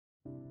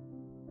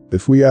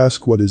If we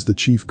ask what is the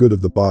chief good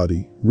of the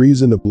body,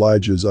 reason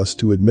obliges us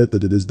to admit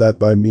that it is that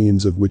by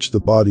means of which the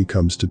body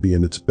comes to be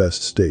in its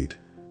best state.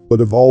 But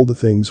of all the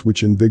things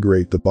which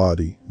invigorate the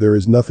body, there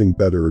is nothing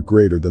better or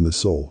greater than the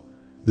soul.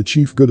 The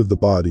chief good of the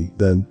body,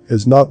 then,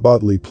 is not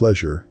bodily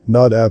pleasure,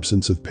 not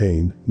absence of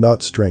pain,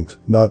 not strength,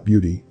 not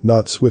beauty,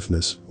 not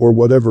swiftness, or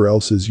whatever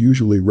else is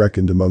usually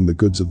reckoned among the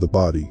goods of the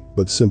body,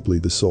 but simply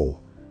the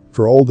soul.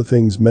 For all the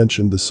things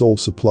mentioned the soul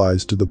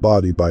supplies to the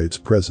body by its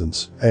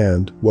presence,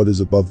 and, what is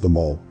above them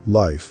all,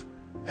 life.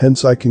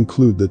 Hence I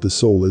conclude that the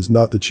soul is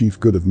not the chief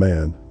good of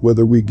man,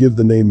 whether we give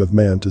the name of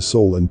man to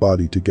soul and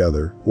body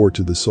together, or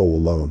to the soul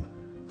alone.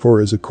 For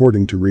as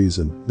according to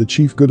reason, the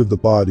chief good of the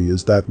body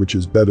is that which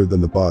is better than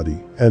the body,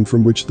 and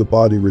from which the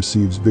body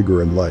receives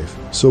vigor and life,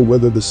 so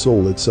whether the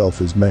soul itself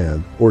is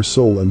man, or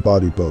soul and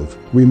body both,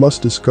 we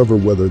must discover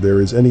whether there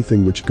is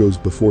anything which goes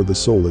before the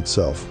soul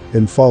itself,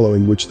 in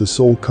following which the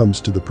soul comes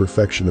to the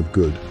perfection of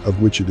good,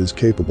 of which it is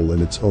capable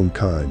in its own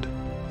kind.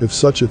 If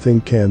such a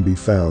thing can be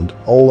found,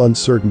 all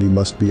uncertainty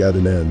must be at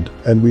an end,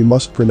 and we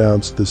must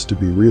pronounce this to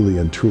be really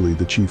and truly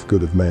the chief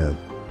good of man.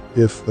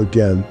 If,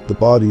 again, the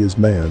body is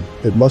man,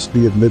 it must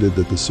be admitted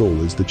that the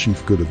soul is the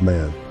chief good of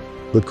man.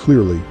 But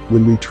clearly,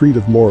 when we treat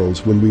of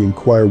morals, when we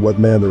inquire what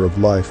manner of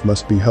life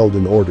must be held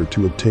in order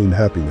to obtain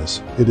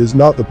happiness, it is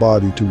not the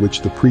body to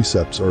which the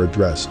precepts are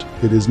addressed,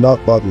 it is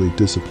not bodily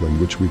discipline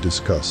which we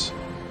discuss.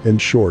 In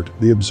short,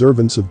 the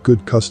observance of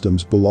good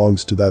customs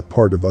belongs to that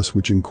part of us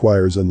which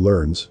inquires and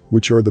learns,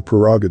 which are the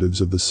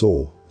prerogatives of the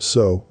soul.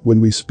 So, when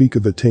we speak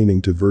of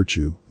attaining to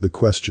virtue, the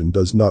question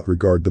does not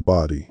regard the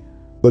body.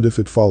 But if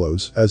it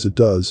follows, as it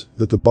does,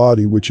 that the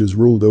body which is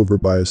ruled over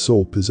by a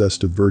soul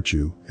possessed of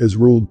virtue, is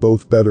ruled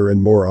both better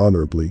and more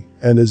honorably,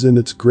 and is in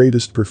its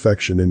greatest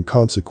perfection in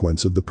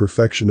consequence of the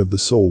perfection of the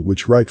soul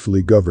which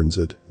rightfully governs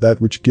it,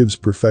 that which gives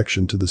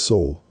perfection to the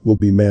soul, will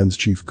be man's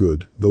chief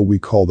good, though we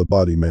call the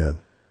body man.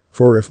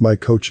 For if my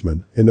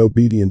coachman, in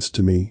obedience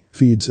to me,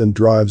 feeds and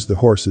drives the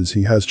horses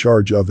he has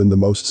charge of in the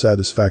most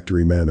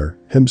satisfactory manner,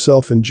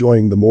 himself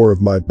enjoying the more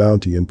of my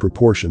bounty in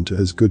proportion to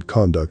his good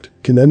conduct,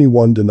 can any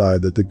one deny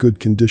that the good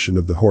condition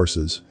of the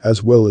horses,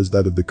 as well as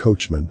that of the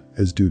coachman,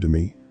 is due to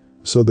me?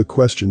 So the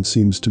question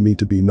seems to me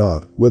to be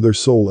not whether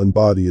soul and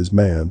body is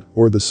man,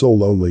 or the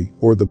soul only,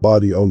 or the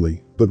body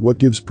only, but what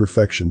gives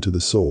perfection to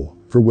the soul.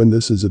 For when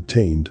this is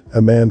obtained,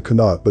 a man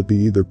cannot but be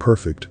either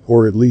perfect,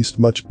 or at least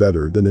much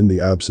better than in the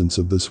absence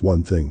of this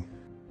one thing.